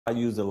I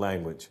use the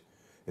language.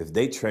 If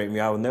they train me,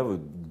 I would never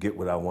get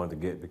what I want to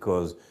get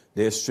because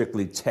they're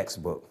strictly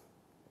textbook.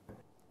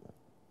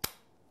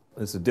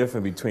 There's a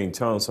difference between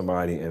telling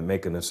somebody and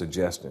making a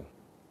suggestion.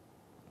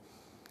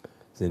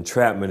 The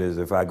entrapment is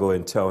if I go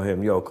and tell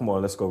him, yo, come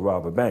on, let's go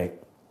rob a bank.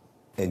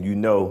 And you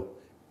know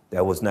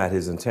that was not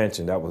his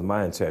intention, that was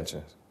my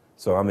intention.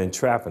 So I'm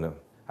entrapping him.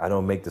 I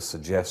don't make the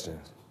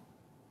suggestions.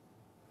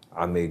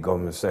 I may go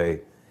and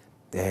say,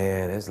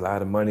 damn, there's a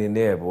lot of money in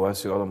there, boy. I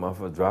see all the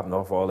motherfuckers dropping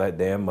off all that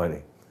damn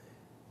money.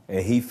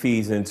 And he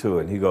feeds into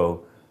it, and he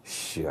go,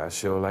 shit, I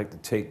sure like to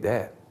take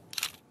that.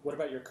 What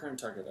about your current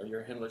target? Are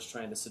your handlers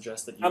trying to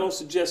suggest that you... I don't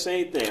suggest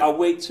anything. I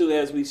wait till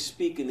as we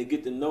speak and to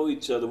get to know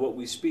each other what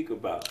we speak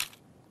about.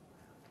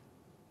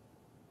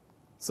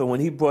 So when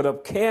he brought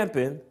up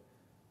camping,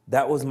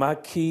 that was my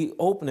key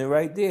opening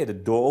right there. The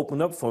door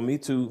opened up for me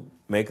to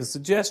make a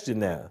suggestion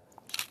now.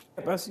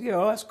 I said,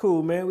 yo, that's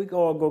cool, man. We can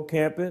all go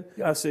camping.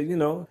 I said, you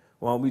know,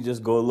 why don't we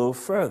just go a little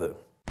further?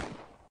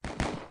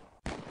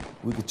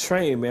 We could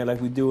train, man, like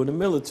we do in the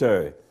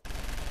military.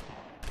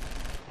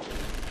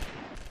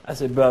 I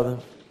said, brother,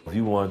 if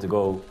you wanted to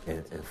go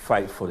and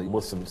fight for the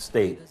Muslim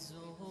state,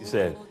 he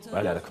said,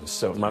 I gotta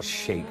consult my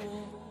sheikh.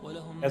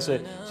 I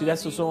said, see,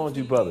 that's what's wrong with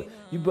you, brother.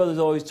 You brothers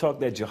always talk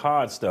that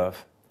jihad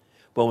stuff,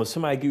 but when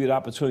somebody give you the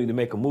opportunity to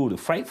make a move to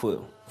fight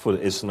for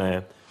the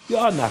Islam,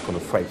 y'all not gonna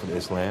fight for the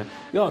Islam.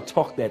 Y'all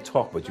talk that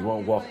talk, but you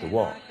won't walk the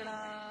walk.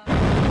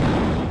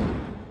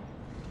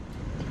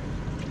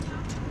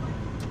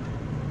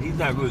 He's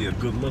not really a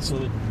good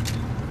Muslim.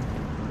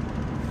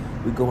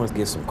 We go and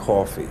get some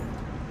coffee.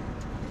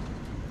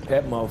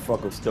 That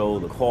motherfucker stole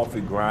the coffee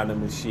grinding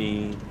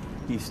machine.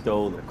 He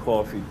stole the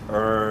coffee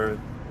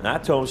urn. And I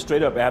told him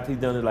straight up after he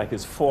done it like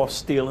his fourth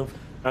stealing,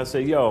 I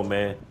said, yo,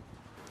 man,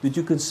 did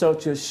you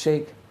consult your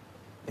sheikh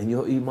and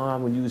your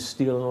imam when you was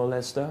stealing all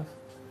that stuff?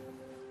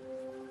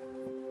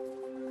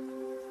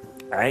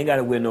 I ain't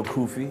gotta wear no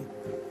kufi.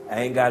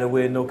 I ain't gotta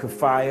wear no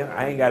kafaya.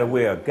 I ain't gotta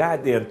wear a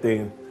goddamn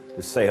thing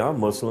to say I'm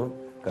Muslim.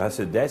 I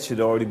said, that should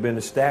already been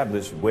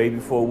established way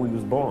before we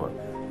was born.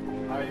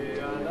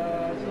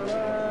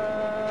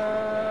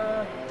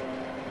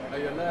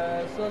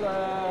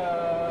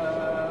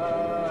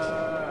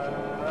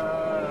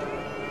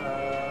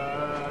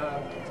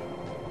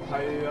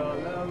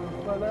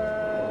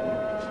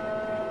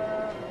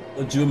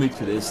 What drew me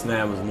to the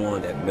Islam was more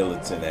in that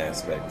militant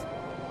aspect.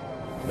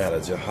 Not a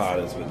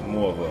jihadist, but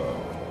more of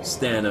a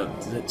stand up,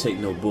 take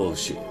no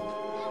bullshit.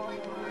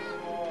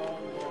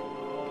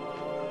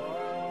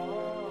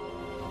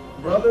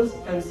 Brothers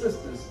and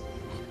sisters,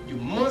 you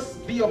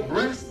must be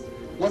abreast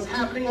what's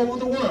happening over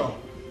the world.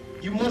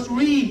 You must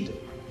read.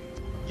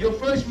 Your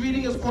first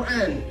reading is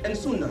Quran and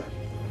Sunnah.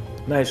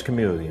 Nice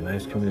community of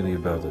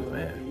brothers,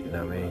 man. You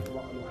know what I mean?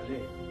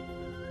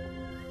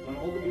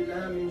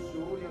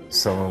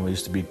 Some of them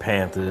used to be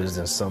Panthers,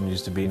 and some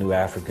used to be New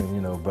African,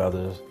 you know,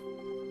 brothers.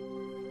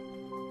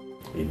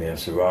 Man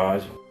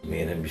Siraj,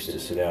 me and him used to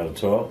sit down and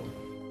talk.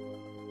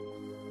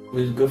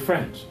 We was good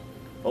friends.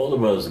 All the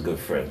brothers are good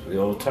friends. We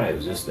all tight. It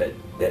was just that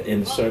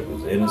inner circle.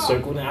 The inner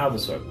circle and the outer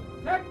circle.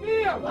 I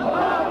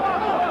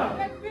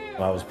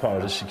was part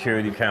of the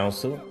Security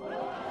Council.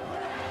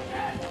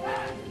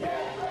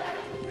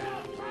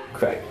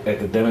 Crack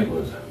epidemic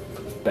was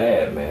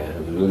bad, man.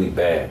 It was really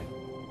bad.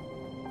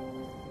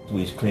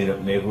 We used to clean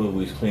up neighborhoods.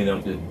 We used to clean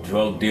up the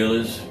drug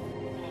dealers.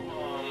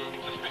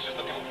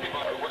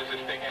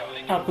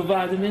 I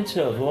provided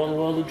intel for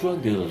all the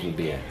drug dealers would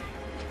be at.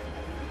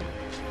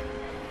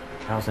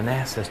 I was an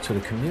asset to the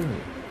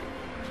community.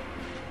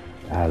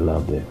 I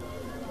loved it.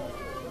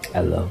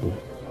 I loved it.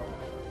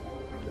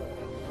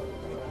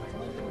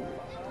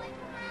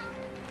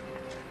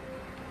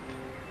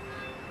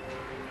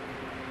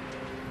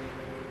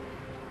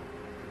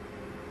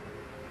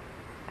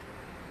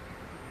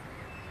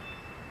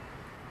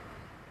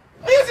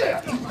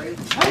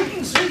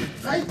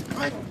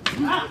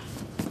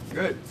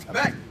 Good. I'm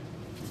back.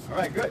 All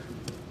right, good.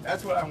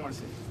 That's what I want to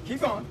see.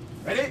 Keep going.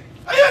 Ready?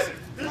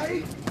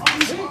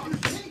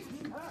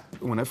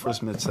 When I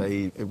first met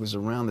Saeed, it was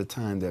around the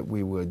time that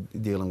we were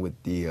dealing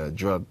with the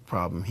drug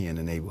problem here in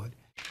the neighborhood.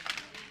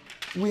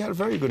 We had a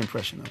very good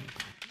impression of him.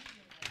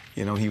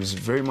 You know, he was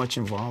very much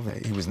involved.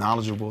 He was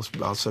knowledgeable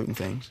about certain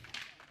things.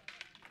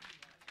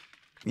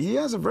 He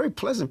has a very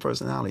pleasant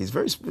personality. He's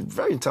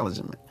very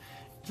intelligent, man.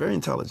 Very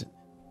intelligent.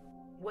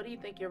 What do you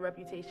think your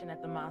reputation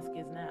at the mosque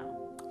is now?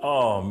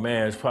 Oh,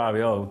 man, it's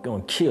probably, we're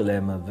gonna kill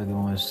that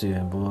motherfucker when I see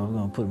him, boy. We're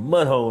gonna put a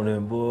mud hole in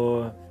him,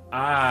 boy.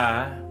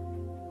 I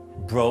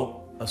broke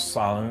a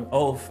solemn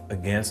oath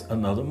against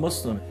another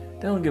Muslim.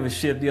 They don't give a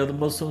shit if the other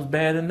Muslim's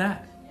bad or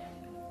not.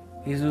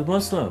 He's a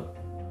Muslim.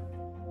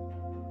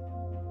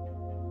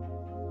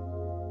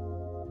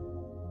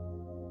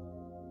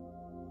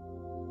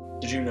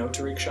 Did you know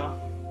Tariq Shah?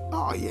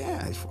 Oh,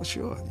 yeah, for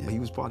sure. Yeah, he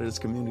was part of this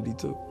community,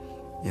 too.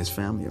 His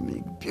family, I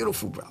mean,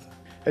 beautiful brother.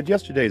 At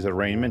yesterday's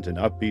arraignment, an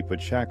upbeat but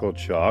shackled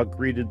Shah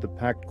greeted the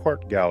packed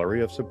court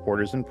gallery of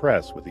supporters and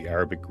press with the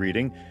Arabic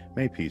greeting,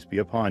 "May peace be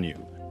upon you."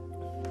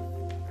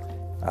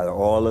 Out of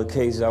all the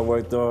cases I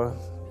worked on,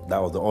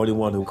 That was the only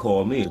one who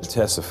called me to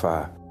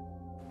testify.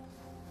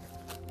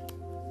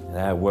 And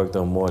I had worked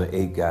on more than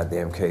 8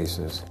 goddamn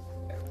cases.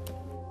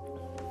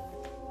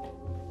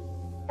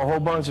 A whole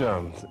bunch of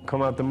them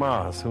come out the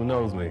mosque, who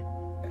knows me.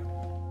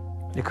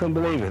 They couldn't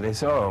believe it. They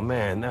said, oh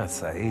man, not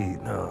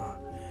Saeed, no.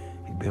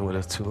 He's been with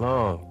us too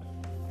long.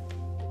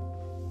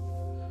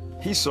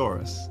 He saw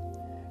us,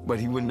 but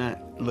he would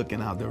not look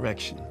in our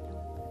direction.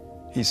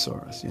 He saw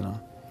us, you know.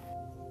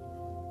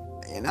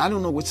 And I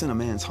don't know what's in a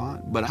man's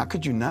heart, but how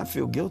could you not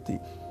feel guilty?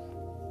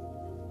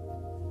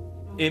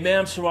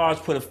 Imam Siraj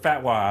put a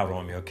fatwa out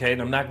on me, okay?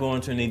 And I'm not going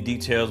into any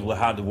details with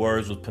how the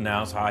words was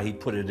pronounced, how he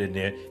put it in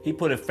there. He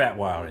put a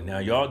fatwa out. Now,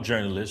 y'all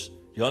journalists,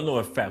 y'all know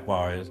what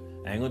fatwa is.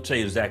 I ain't gonna tell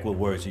you exactly what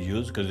words he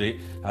used, because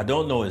I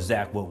don't know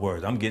exact what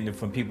words. I'm getting it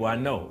from people I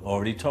know,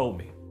 already told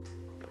me.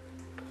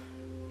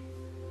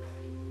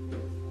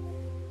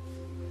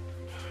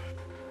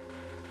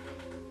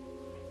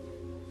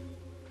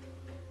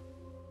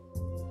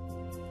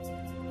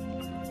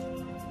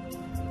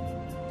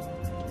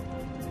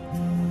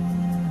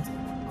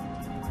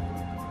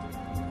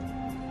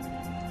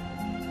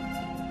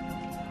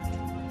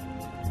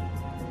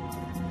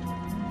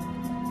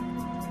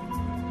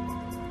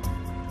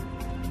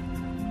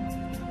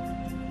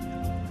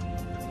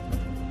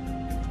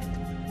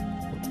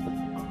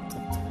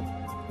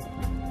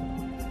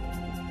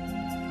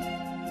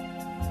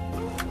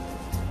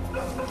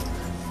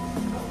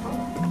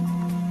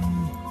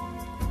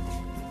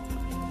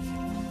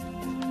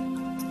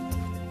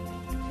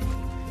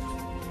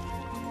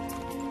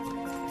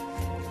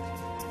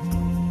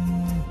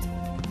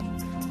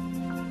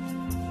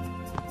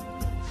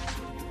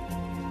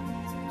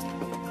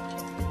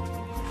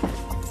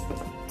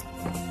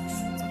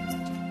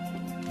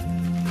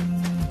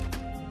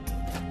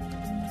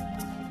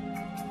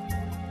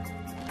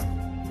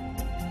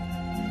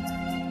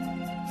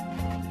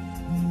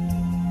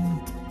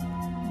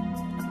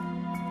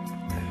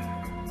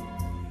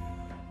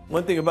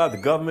 One thing about the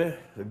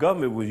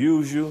government would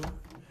use you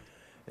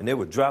and they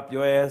would drop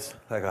your ass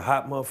like a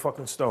hot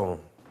motherfucking stone.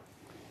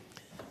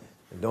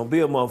 And don't be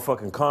a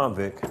motherfucking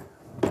convict,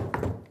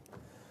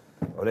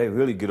 or they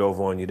really get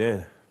over on you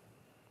then.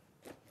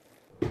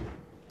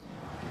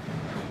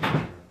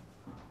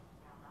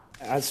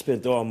 I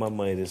spent all my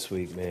money this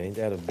week, man. Ain't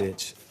that a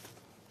bitch?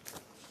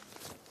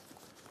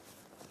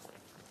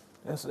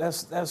 That's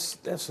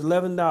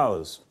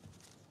 $11.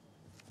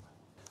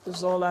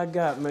 That's all I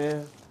got,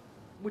 man.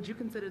 Would you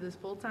consider this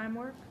full-time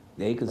work?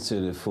 They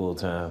consider it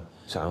full-time,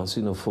 so I don't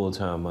see no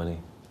full-time money.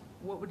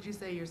 What would you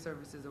say your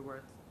services are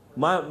worth?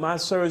 My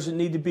services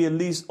need to be at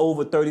least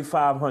over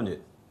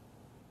 $3,500.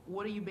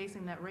 What are you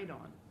basing that rate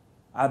on?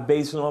 I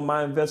base it on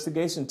my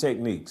investigation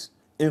techniques,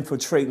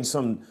 infiltrating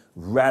some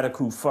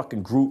radical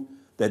fucking group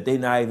that they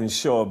not even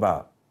sure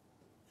about.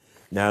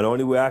 Now, the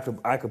only way I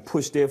could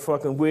push their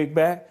fucking wig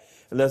back,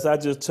 unless I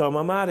just tell them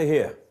I'm out of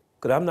here.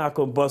 Because I'm not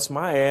going to bust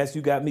my ass.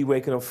 You got me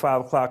waking up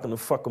 5 o'clock in the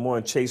fucking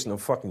morning chasing a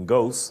fucking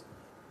ghost.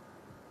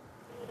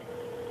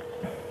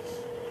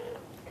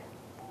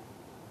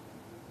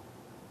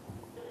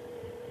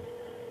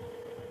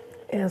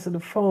 Answer the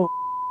phone.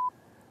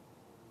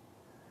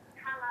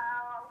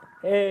 Hello.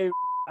 Hey,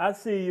 I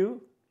see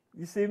you.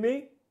 You see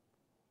me?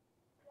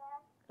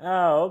 Yeah.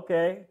 Oh,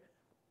 okay.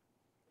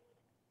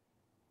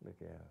 Look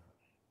at her.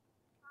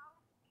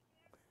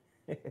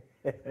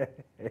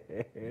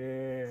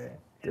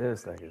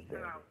 Just like his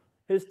daddy.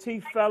 His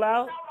teeth fell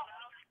out?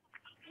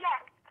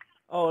 Yes.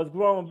 Oh, it's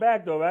growing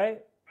back though, right?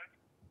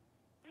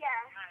 Yes.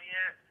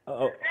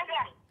 Oh,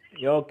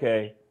 you're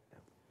okay.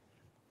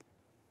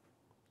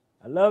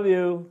 I love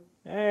you.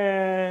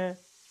 And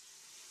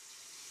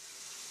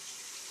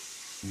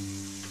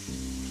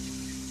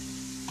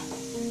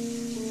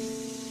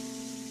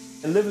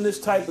living this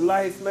type of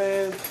life,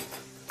 man,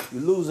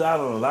 you lose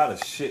out on a lot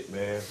of shit,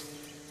 man.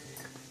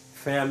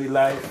 Family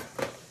life,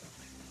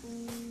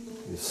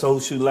 your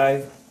social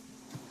life.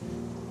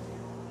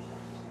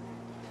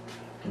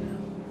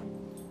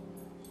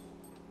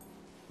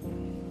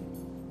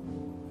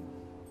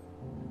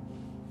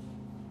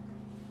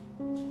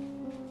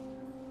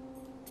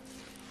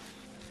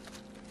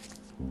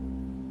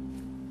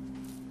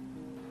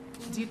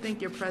 Do you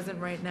think your present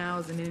right now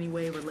is in any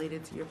way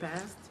related to your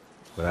past?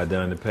 What I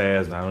done in the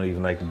past, I don't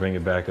even like to bring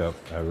it back up.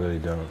 I really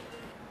don't.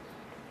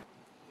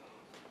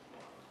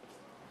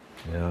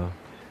 You know,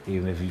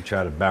 even if you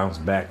try to bounce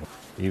back,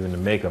 even to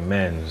make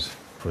amends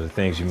for the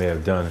things you may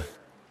have done.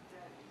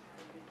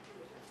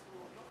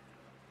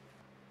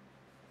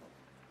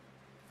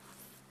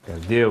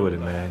 Gotta deal with it,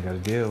 man. Gotta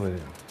deal with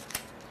it.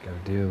 Gotta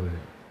deal with it.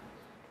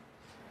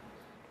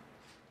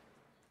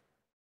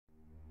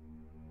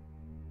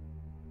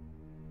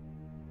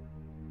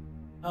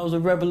 I was a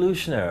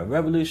revolutionary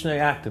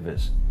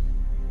activist.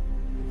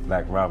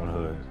 Black Robin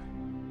Hood.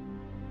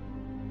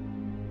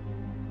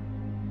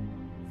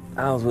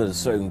 I was with a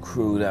certain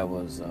crew that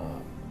was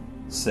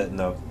setting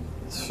up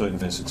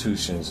certain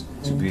institutions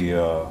to be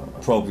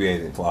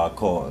appropriated for our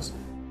cause.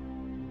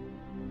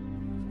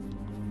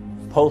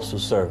 Postal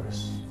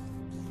Service,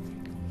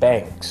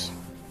 banks,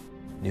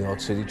 New York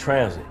City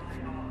Transit.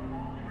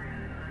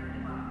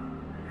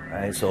 All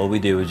right, so all we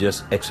did was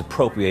just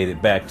expropriate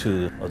it back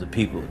to the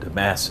people, the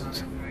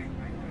masses.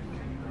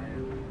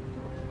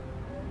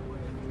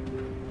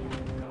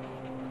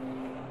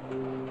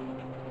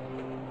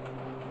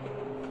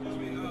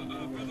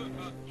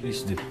 We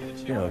used to,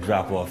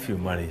 drop off a few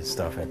money and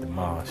stuff at the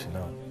malls,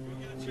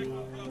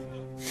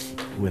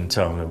 Wouldn't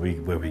tell them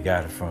where we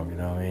got it from, you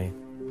know what I mean?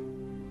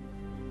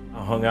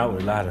 I hung out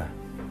with a lot of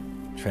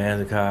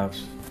transit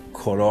cops,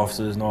 court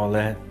officers and all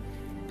that.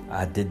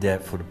 I did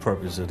that for the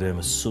purpose of them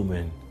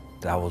assuming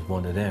that I was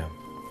one of them.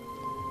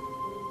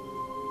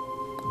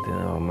 Then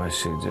all my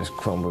shit just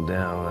crumbled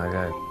down when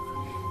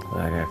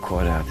I got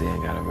caught out there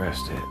and got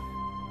arrested.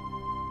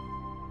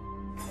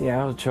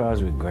 Yeah, I was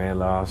charged with grand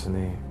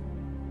larceny,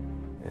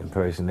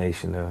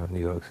 impersonation of New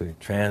York City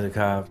transit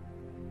cops,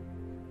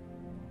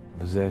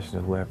 possession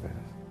of weapons.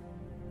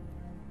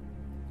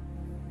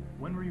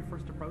 When were you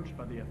first approached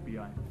by the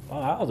FBI? Oh,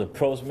 I was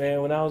approached,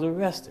 man, when I was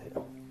arrested.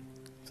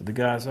 So the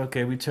guy said,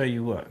 okay, we tell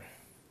you what.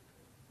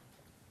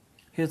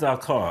 Here's our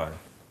card.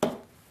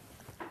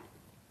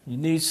 You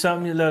need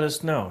something, you let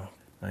us know.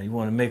 Now, you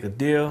want to make a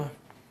deal?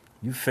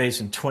 You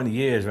facing 20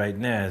 years right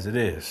now as it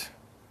is.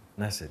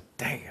 And I said,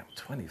 damn,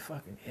 20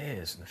 fucking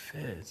years in the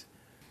feds.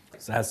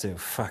 So I said,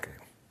 fuck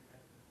it.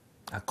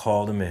 I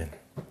called him in.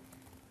 I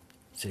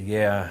said,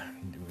 yeah,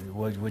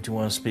 what you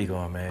want to speak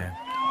on, man?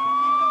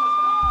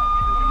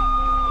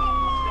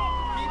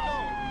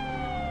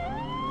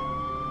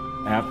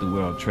 After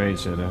World Trade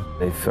Center,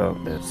 they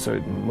felt that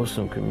certain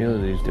Muslim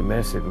communities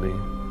domestically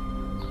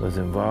was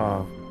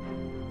involved.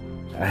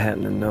 I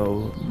happened to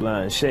know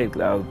Blind Sheikh,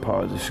 I was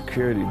part of the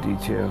security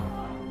detail.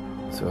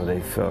 So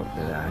they felt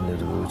that I knew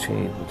the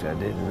routine, which I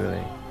didn't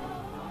really.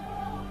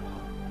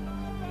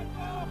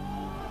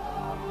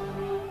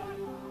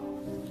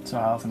 So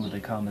how often would they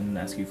come and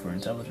ask you for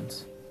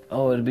intelligence?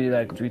 Oh, it'd be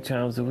like 3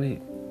 times a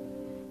week.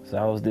 So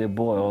I was their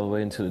boy all the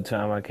way until the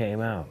time I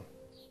came out.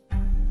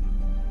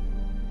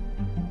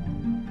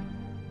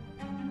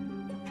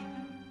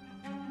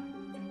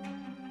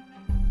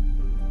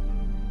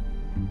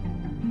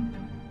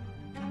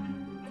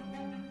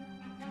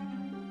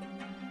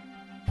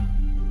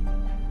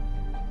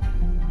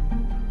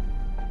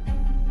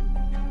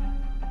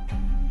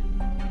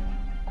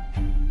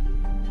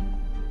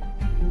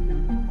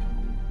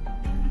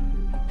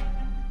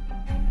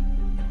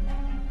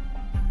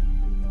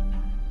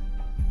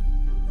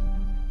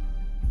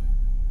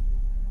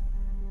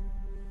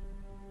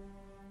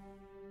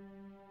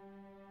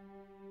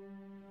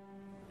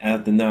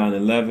 After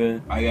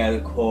 9/11, I got a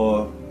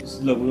call. He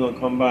said, look, we're gonna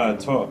come by and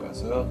talk. I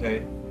said,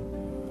 okay.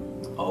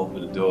 I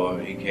opened the door,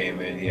 he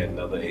came in, he had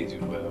another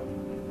agent with him.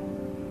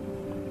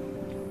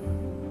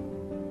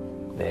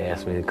 They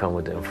asked me to come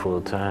with them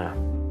full time.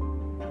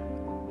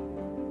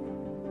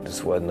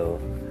 This wasn't no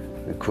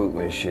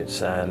recruitment shit,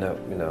 sign up,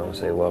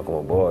 say welcome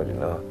aboard,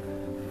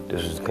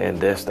 This was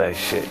clandestine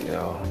shit,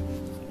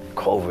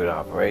 COVID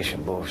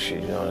operation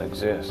bullshit, don't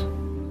exist.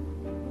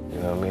 You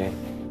know what I mean?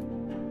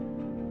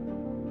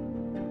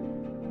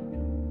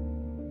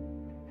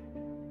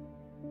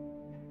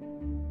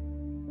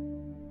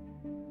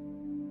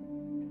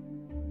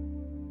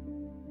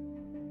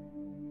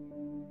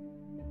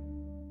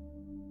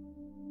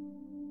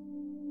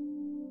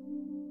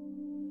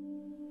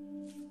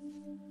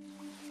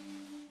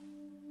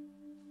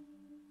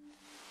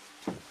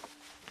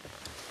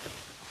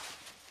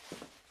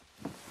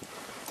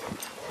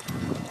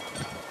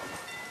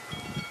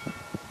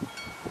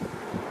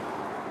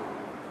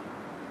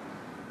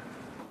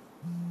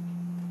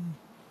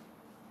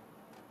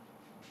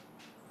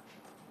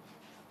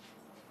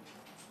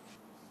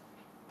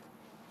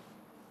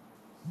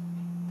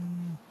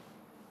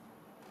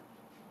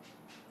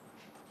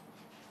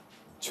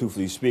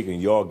 Truthfully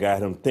speaking, y'all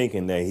got him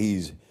thinking that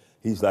he's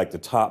like the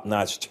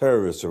top-notch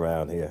terrorist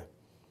around here.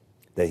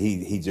 That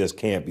he just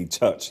can't be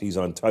touched. He's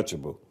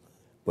untouchable.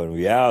 But in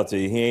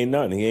reality, he ain't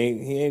nothing.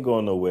 He ain't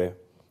going nowhere.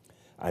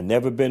 I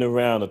never been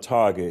around a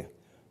target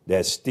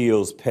that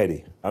steals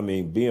petty. I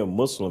mean, being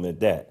Muslim at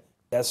that.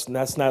 That's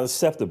not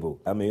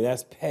acceptable. I mean,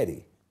 that's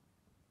petty.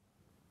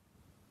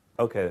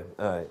 Okay,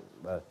 all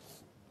right.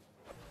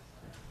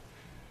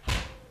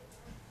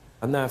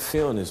 I'm not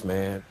feeling this,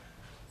 man.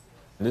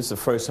 This is the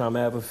first time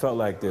I ever felt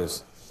like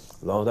this.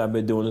 As long as I've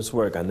been doing this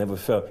work, I never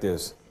felt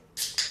this.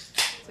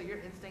 So your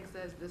instinct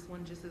says this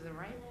one just isn't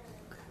right?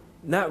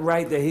 Not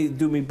right that he'd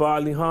do me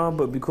bodily harm,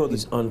 but because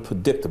he's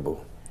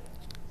unpredictable.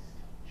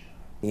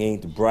 He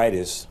ain't the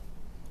brightest,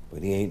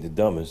 but he ain't the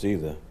dumbest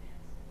either.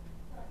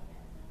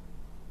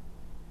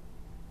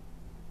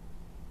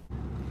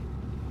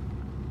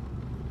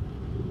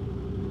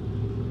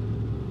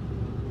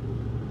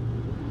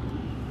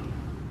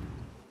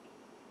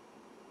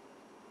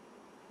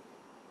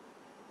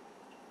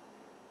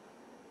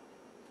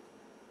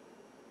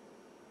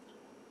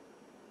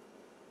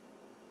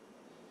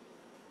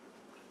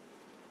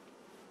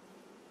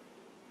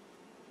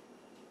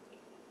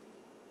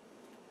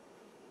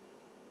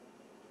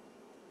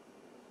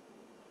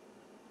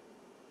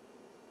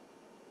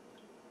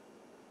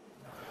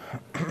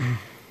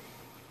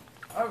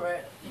 All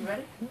right, you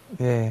ready?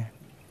 Yeah.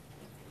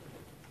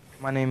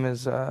 My name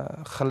is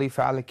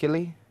Khalifa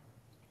Al-Akili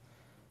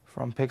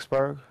from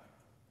Pittsburgh.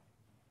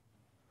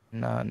 In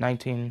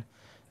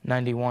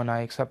 1991, I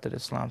accepted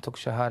Islam, took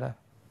Shahada.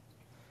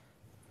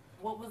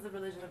 What was the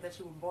religion that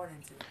you were born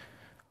into?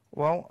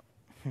 Well,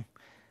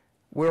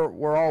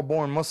 we're all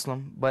born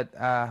Muslim, but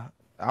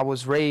I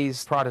was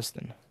raised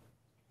Protestant.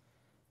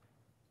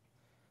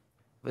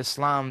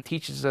 Islam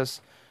teaches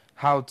us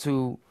how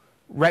to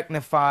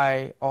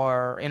rectify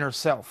our inner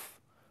self,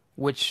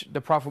 which the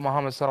Prophet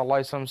Muhammad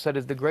ﷺ said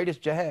is the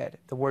greatest jihad.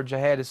 The word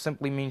jihad is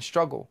simply means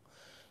struggle.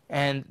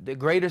 And the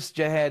greatest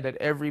jihad that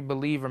every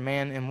believer,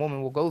 man and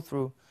woman, will go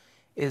through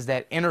is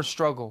that inner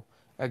struggle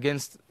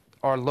against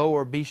our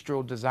lower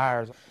bestial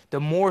desires. The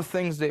more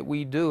things that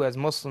we do as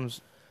Muslims,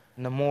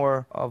 the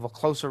more of a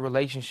closer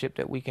relationship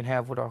that we can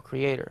have with our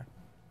Creator.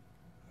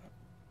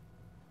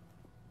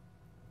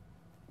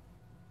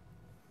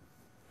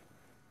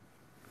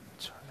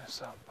 Turn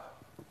this up.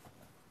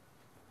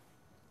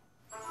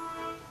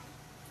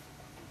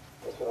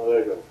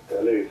 Assalamualaikum,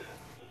 Khalif.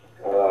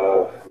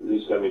 You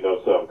sent me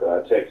know something,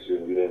 'cause I texted you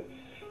and you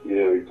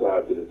didn't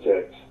reply to the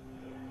text.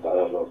 I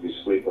don't know if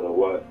you're sleeping or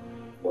what,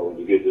 but when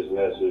you get this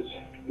message,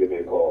 give me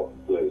a call,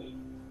 please.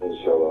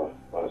 Inshallah.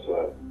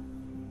 Assalamu.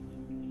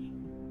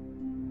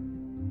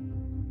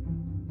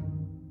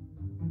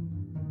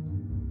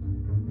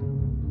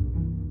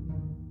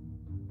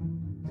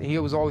 He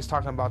was always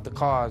talking about the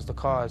cause,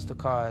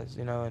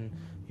 you know, and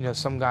you know,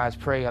 some guys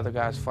pray, other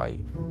guys fight.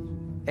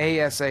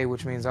 ASA,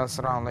 which means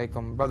Assalamu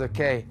Alaikum. Brother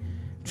K,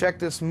 check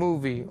this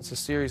movie. It's a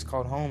series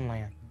called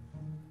Homeland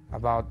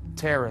about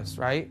terrorists,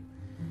 right?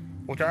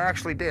 Which I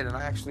actually did, and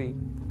I actually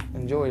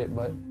enjoyed it,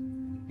 but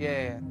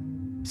yeah.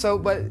 So,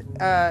 but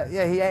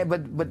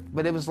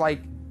it was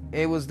like,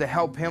 it was to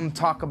help him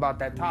talk about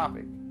that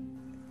topic.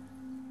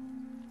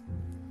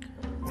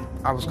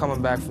 I was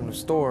coming back from the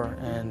store,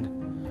 and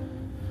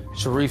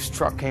Shariff's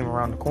truck came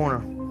around the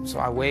corner, so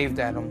I waved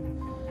at him,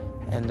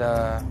 and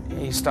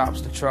he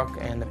stops the truck,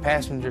 and the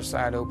passenger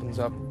side opens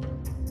up.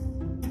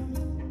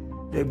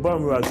 They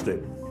bum rushed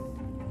it.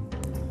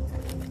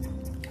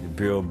 The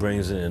Bureau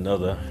brings in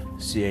another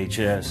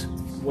CHS.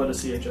 What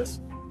is CHS?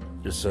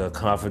 It's a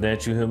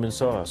confidential human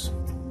source.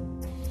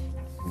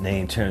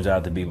 Name turns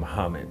out to be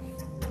Muhammad.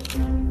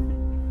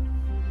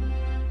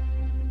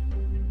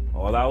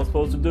 All I was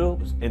supposed to do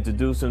was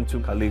introduce him to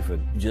Khalifa.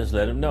 Just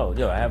let him know,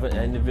 yo, I have an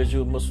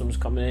individual Muslim's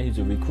coming in. He's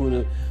a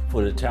recruiter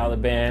for the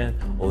Taliban,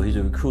 or he's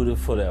a recruiter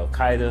for the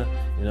Al-Qaeda.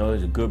 You know,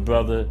 he's a good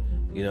brother.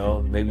 You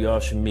know, maybe y'all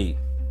should meet.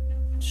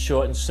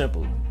 Short and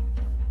simple.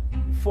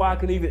 Before I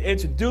could even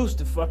introduce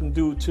the fucking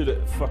dude to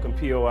the fucking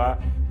POI,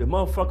 the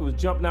motherfucker was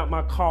jumping out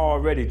my car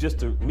already just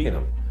to meet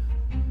him.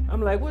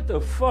 I'm like, what the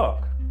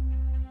fuck?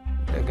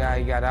 The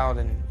guy got out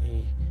and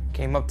he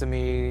came up to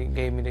me,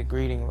 gave me the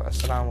greeting,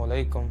 Assalamu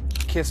Alaikum,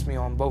 kissed me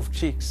on both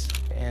cheeks.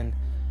 And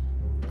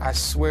I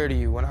swear to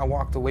you, when I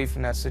walked away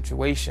from that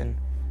situation,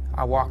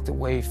 I walked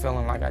away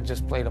feeling like I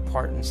just played a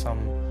part in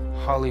some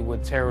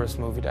Hollywood terrorist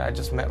movie, that I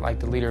just met like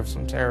the leader of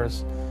some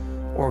terrorist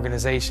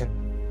organization.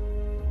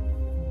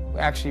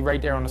 Actually, right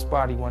there on the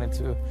spot, he wanted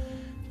to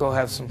go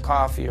have some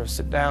coffee or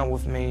sit down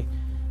with me.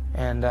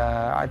 And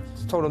I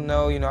told him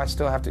no, you know, I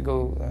still have to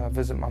go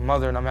visit my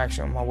mother, and I'm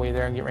actually on my way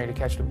there and getting ready to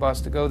catch the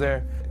bus to go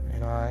there. You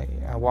know,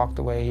 I walked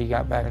away, he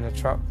got back in the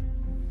truck.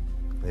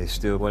 They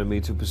still wanted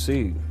me to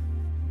proceed.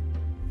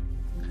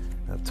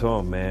 I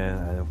told him, man,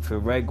 I feel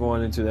right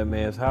going into that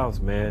man's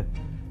house, man,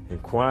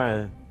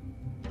 inquiring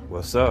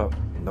what's up,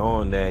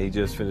 knowing that he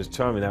just finished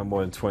telling me that more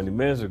than 20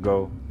 minutes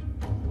ago.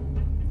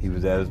 He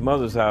was at his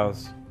mother's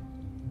house.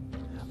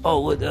 Oh,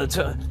 well,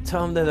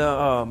 tell him that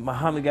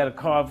Muhammad got a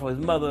card for his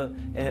mother,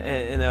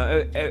 and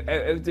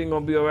everything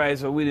gonna be all right,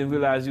 so we didn't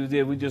realize you was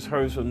there. We just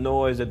heard some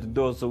noise at the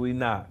door, so we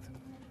knocked.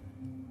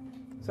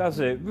 So I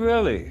said,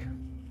 really?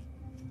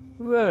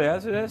 Really? I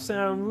said, that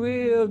sounds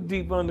real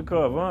deep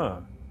undercover,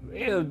 huh?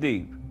 Real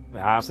deep.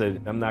 I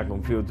said, I'm not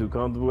gonna feel too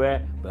comfortable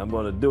at, but I'm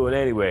gonna do it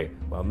anyway.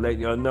 But I'm letting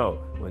y'all know,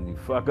 when you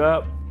fuck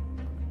up,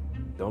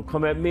 don't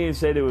come at me and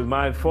say it was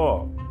my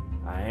fault.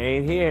 I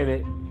ain't hearing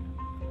it.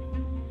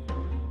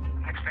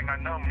 Next thing I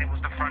know, it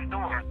was the front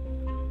door.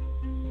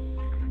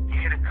 You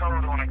hit a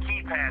code on a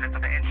keypad for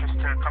the entrance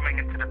to coming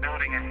into the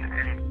building,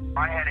 and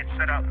I had it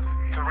set up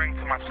to ring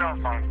to my cell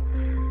phone.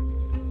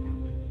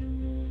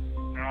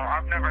 You know,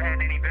 I've never had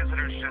any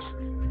visitors just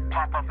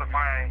pop up at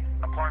my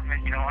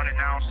apartment, you know,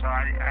 unannounced, so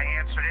I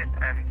answered it,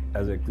 and...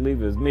 I said,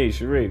 Khalifa, it's me,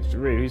 Shariff.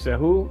 He said,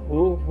 who? It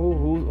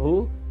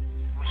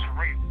was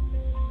Shariff.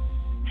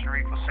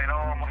 Shariff was saying,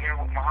 oh, I'm here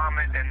with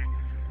Muhammad, and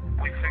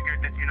we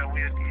figured that, you know,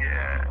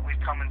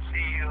 we'd come and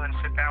see you and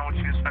sit down with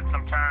you and spend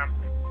some time.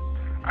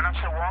 And I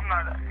said, well, I'm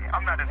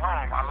not at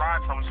home. I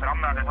lied to him and said,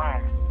 I'm not at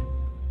home.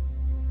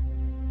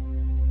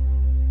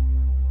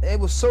 It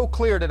was so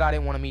clear that I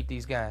didn't want to meet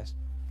these guys.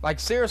 Like,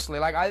 seriously,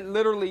 like, I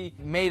literally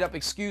made up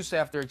excuse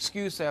after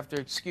excuse after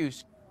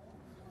excuse.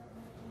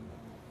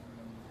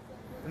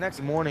 The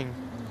next morning,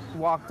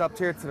 walked up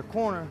here to the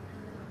corner,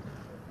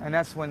 and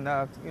that's when,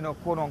 you know,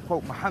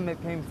 quote-unquote,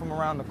 Muhammad came from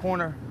around the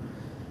corner.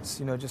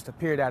 You know, just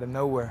appeared out of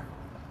nowhere.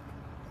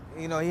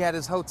 You know, he had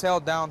his hotel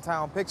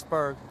downtown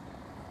Pittsburgh,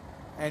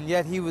 and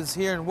yet he was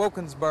here in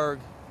Wilkinsburg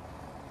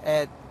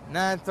at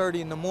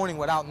 9:30 in the morning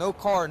without no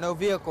car, no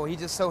vehicle. He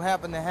just so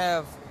happened to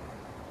have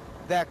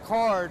that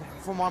card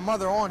for my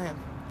mother on him.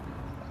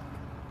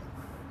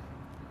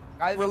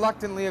 I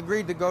reluctantly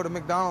agreed to go to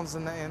McDonald's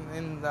and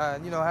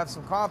you know, have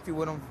some coffee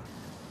with him.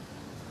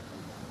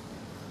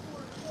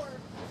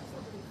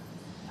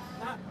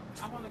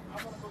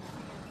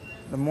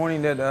 The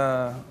morning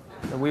that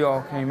we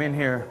all came in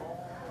here,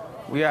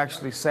 we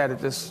actually sat at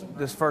this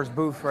first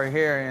booth right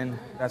here, and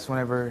that's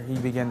whenever he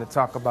began to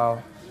talk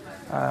about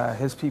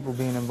his people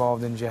being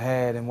involved in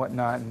jihad and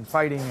whatnot and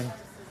fighting. And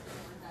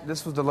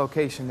this was the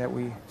location that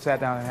we sat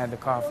down and had the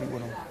coffee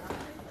with him.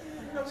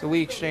 So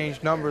we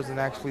exchanged numbers, and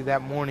actually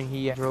that morning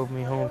he drove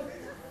me home.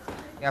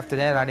 After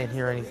that, I didn't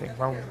hear anything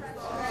from him.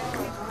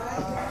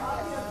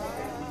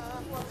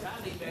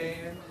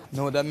 You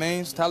know what that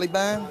means,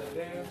 Taliban?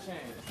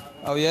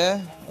 Oh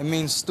yeah? It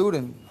means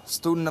student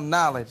of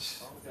knowledge.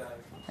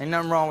 Ain't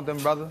nothing wrong with them,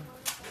 brother.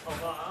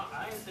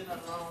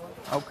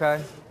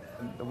 Okay.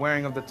 The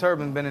wearing of the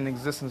turban been in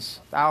existence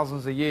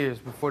thousands of years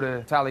before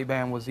the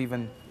Taliban was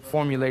even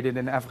formulated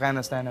in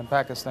Afghanistan and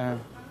Pakistan.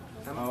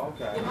 Oh,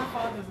 okay. Yeah, my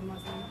father's a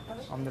Muslim.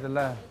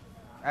 Alhamdulillah.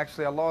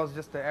 Actually, Allah is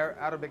just the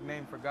Arabic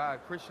name for God.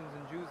 Christians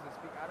and Jews that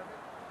speak Arabic.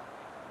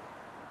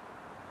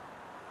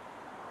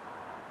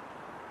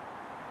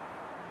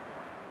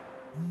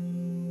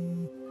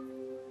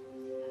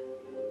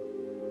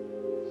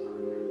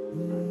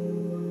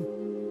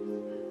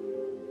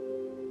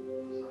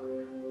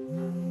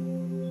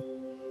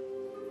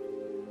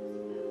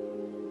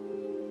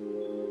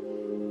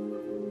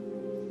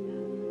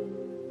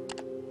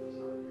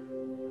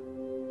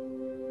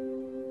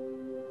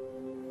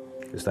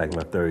 It's like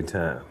my third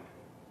time.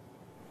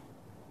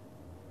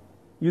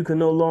 You can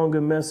no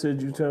longer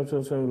message, you tell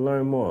them to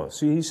learn more.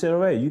 See, he said, all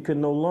right, you can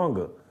no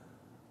longer.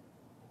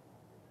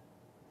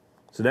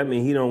 So that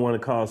means he don't want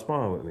to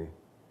correspond with me.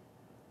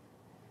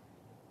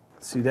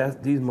 See,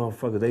 these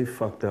motherfuckers, they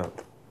fucked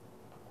up.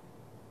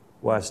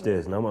 Watch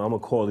this, and I'm gonna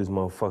call these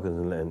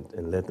motherfuckers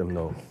and let them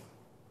know.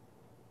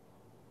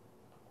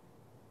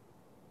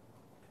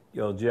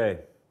 Yo, Jay,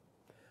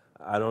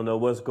 I don't know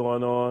what's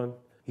going on.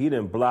 He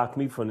didn't block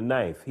me from the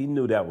knife. He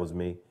knew that was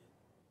me.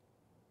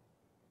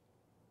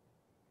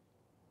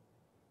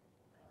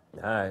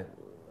 All right,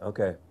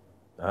 okay.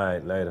 All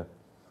right, later.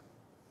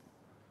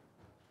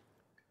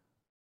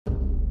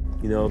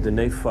 You know, then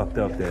they fucked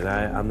up then.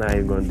 I'm not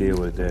even gonna deal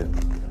with that.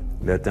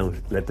 Let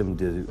them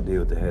deal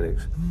with the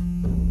headaches.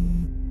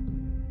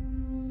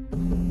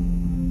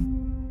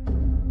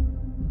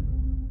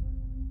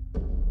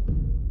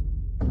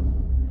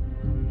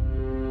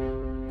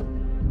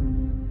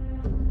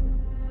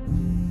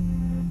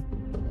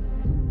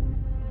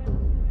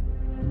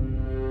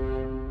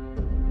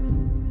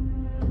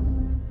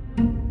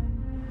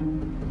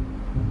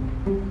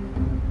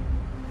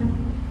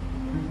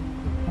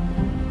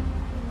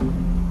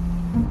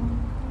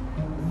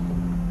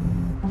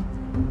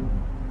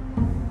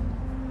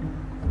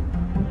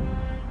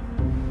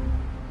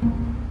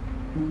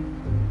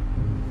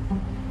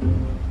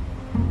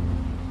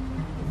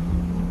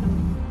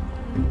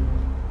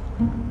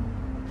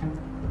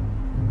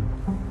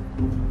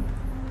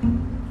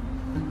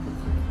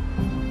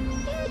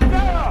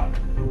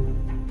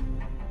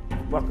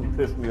 Fucking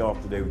pissed me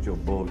off today with your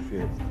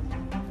bullshit.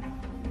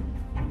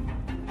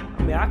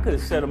 I mean, I could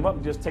have set him up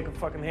and just take a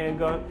fucking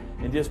handgun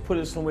and just put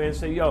it somewhere and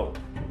say, yo,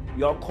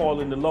 y'all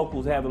calling the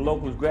locals, have the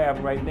locals grab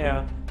him right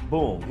now,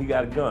 boom, he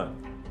got a gun.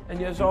 And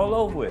it's all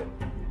over with.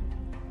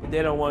 But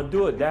they don't want to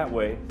do it that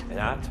way. And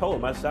I told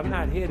them, I said, I'm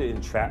not here to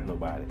entrap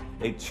nobody.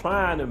 They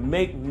trying to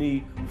make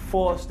me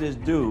force this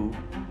dude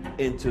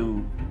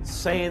into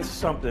saying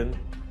something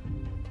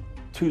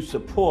to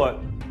support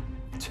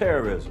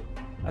terrorism.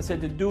 I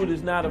said, the dude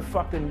is not a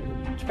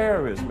fucking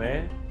terrorist,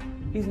 man.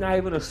 He's not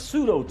even a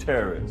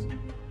pseudo-terrorist.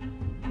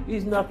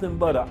 He's nothing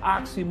but an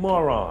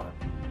oxymoron.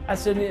 I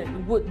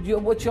said,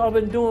 what y'all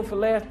been doing for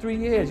the last 3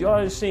 years? Y'all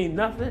ain't seen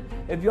nothing?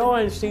 If y'all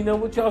ain't seen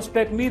nothing, what y'all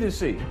expect me to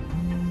see?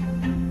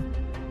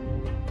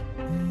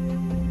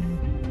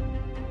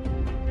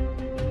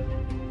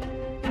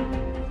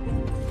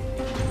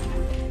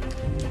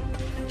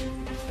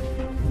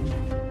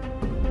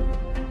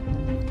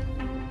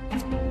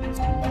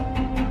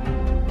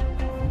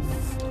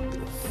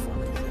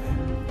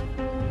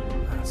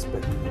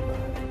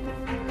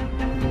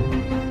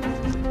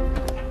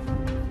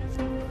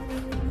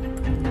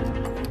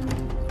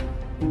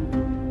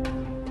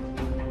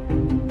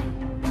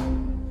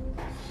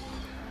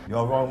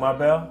 Y'all rung my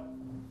bell?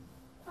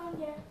 Oh,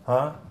 yeah.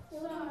 Huh?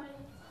 You're fine.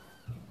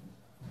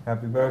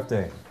 Happy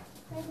birthday.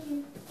 Thank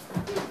you.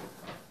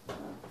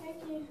 Thank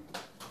you.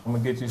 I'm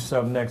gonna get you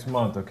something next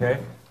month, okay?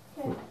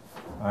 Okay.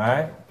 All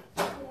right?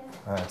 Yeah.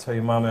 All right, tell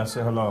your mama I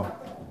said hello.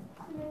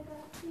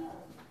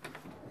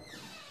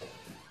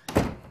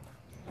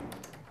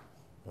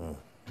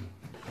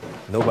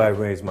 Nobody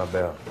rings my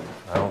bell.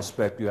 I don't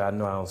expect you. I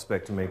know I don't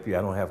expect to make you.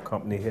 I don't have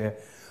company here.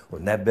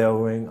 When that bell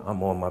ring,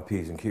 I'm on my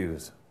P's and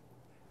Q's.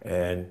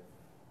 And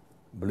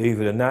believe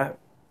it or not,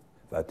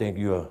 if I think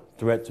you're a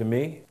threat to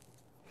me,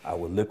 I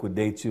will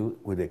liquidate you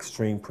with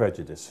extreme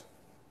prejudice.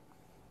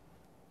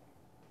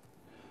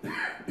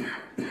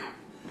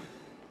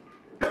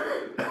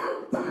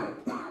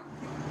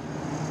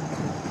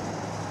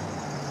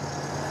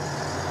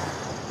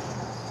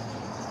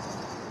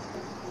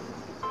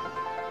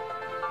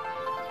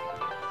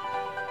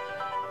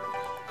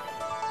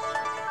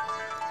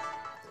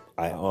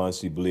 I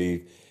honestly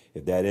believe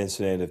if that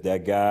incident, if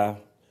that guy,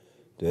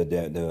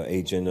 the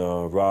agent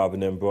Rob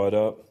and them brought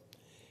up,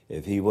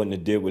 if he wouldn't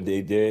have did what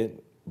they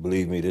did,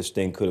 believe me, this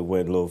thing could have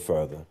went a little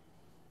further.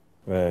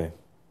 Right.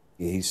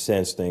 He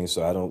sensed things,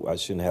 so I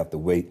shouldn't have to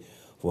wait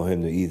for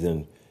him to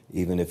even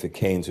if it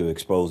came to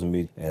exposing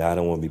me, and I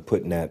don't want to be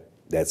put in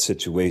that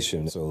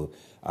situation. So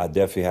I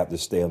definitely have to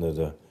stay under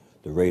the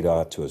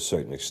radar to a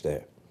certain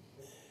extent.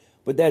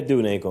 But that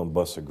dude ain't gonna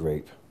bust a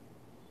grape.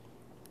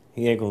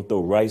 He ain't gonna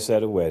throw rice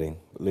at a wedding,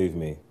 believe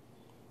me.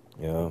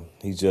 You know,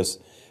 he's just,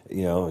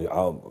 you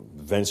know,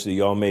 eventually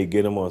y'all may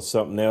get him on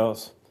something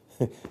else,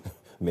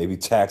 maybe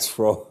tax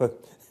fraud,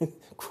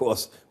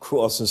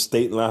 crossing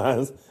state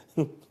lines,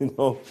 you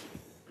know.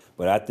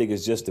 But I think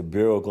it's just the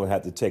Bureau gonna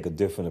have to take a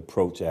different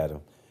approach at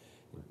him.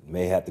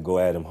 May have to go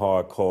at him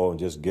hardcore and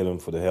just get him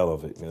for the hell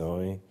of it, you know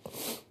what I mean?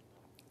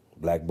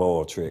 Black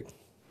ball trick.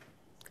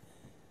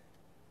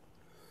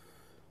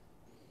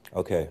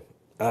 Okay,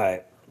 all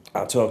right.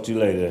 I'll talk to you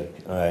later.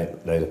 All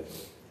right, later.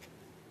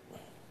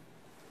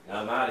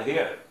 I'm out of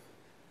here.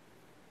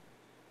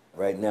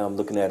 Right now, I'm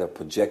looking at a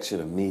projection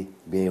of me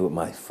being with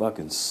my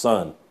fucking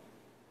son.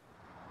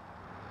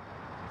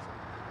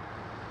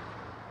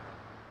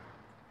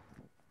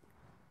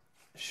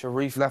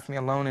 Shariff left me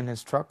alone in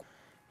his truck.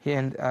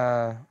 And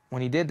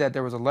when he did that,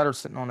 there was a letter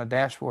sitting on the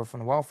dashboard from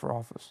the welfare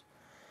office.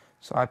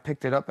 So I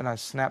picked it up and I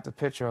snapped a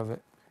picture of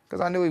it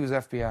because I knew he was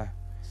FBI.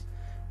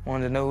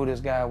 Wanted to know who this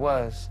guy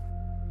was.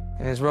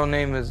 And his real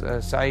name is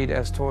Saeed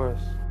S. Torres.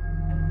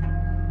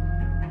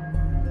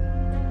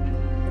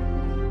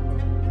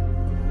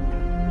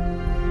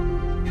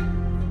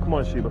 Come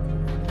on, Sheba.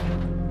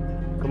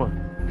 Come on.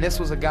 And this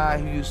was a guy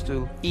who used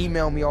to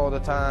email me all the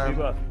time,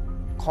 Sheba.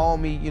 call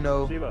me, you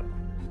know, Sheba,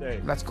 stay.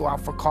 Let's go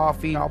out for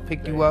coffee, I'll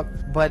pick you up.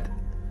 But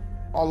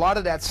a lot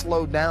of that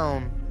slowed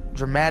down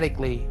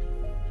dramatically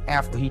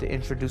after he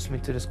introduced me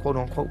to this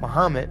quote-unquote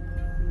Muhammad.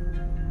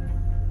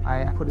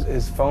 I put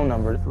his phone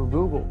number through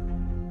Google.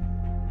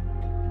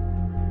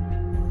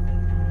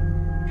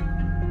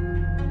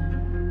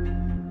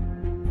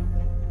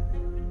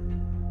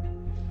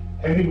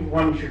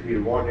 Everyone should be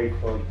rewarded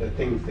for the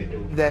things they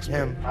do. That's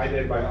him.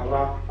 Either by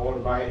Allah or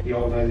by the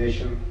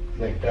organization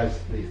that does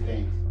these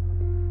things.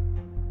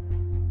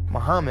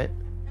 Muhammad,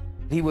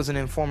 he was an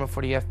informant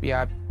for the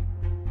FBI.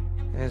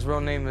 And his real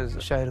name is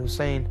Shahid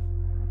Hussein.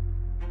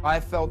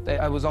 I felt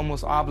that I was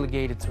almost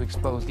obligated to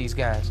expose these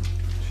guys.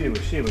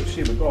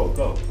 Sheba,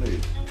 go,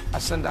 please. I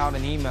sent out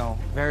an email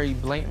very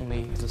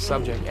blatantly, the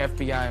subject,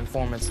 FBI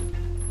informants.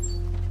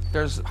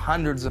 There's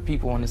hundreds of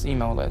people on this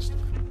email list.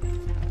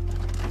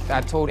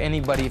 I told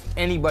anybody, if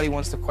anybody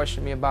wants to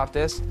question me about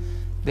this,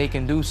 they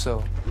can do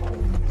so.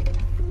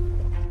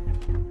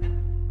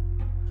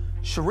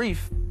 Shariff,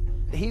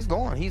 he's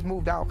gone. He's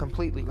moved out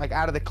completely, like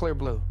out of the clear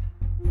blue.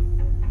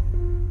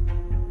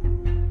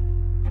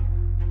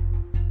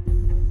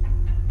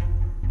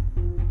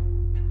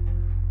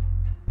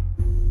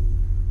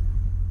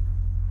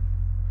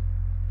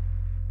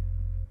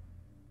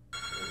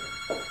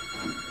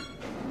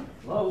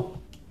 Hello?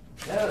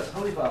 Yes,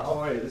 Khalifa, how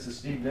are you? This is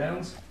Steve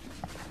Downs.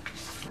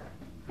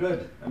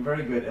 Good, I'm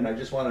very good, and I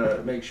just want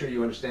to make sure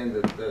you understand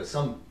that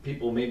some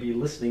people may be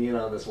listening in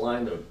on this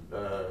line of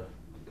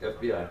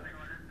FBI.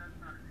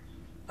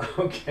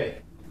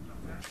 Okay.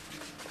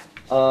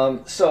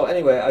 So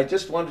anyway, I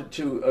just wanted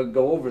to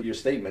go over your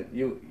statement.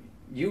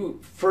 You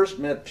first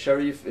met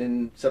Shariff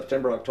in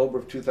September, October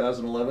of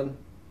 2011?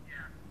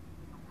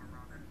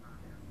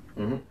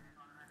 Mm-hmm.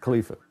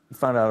 Khalifa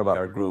found out about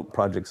our group,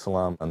 Project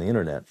Salam, on the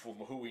internet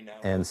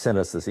and sent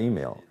us this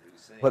email.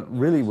 What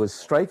really was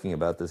striking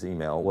about this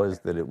email was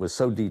that it was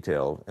so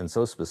detailed and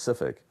so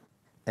specific,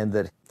 and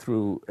that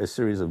through a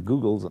series of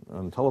Googles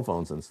and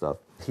telephones and stuff,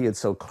 he had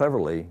so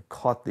cleverly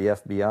caught the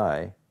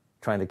FBI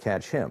trying to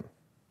catch him.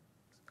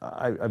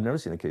 I've never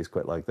seen a case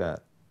quite like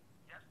that.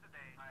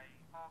 Yesterday, I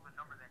called the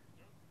number that he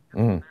gave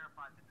me and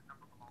verified that the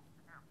number belongs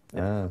to him.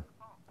 Yeah.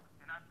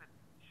 And I said,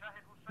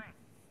 Shahid Hussein,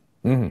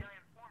 Mm-hmm.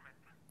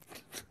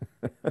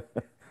 he was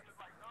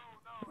like, no,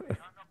 he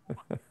hung up on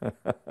me.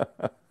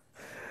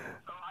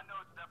 So I know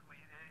it's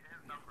definitely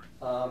his number.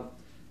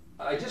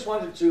 I just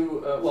wanted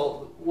to,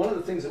 well, one of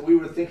the things that we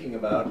were thinking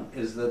about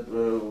is that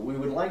we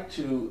would like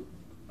to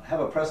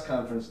have a press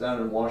conference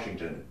down in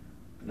Washington,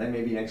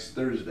 maybe next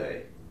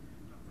Thursday,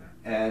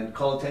 and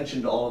call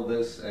attention to all of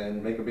this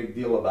and make a big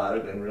deal about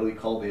it and really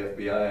call the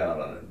FBI out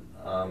on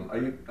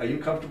it. Are you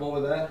comfortable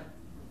with that?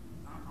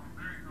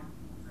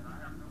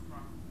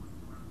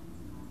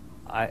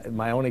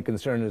 My only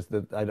concern is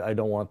that I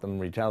don't want them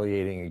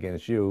retaliating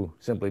against you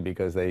simply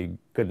because they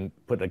couldn't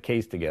put a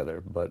case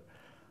together. But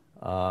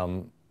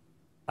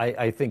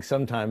I think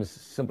sometimes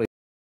simply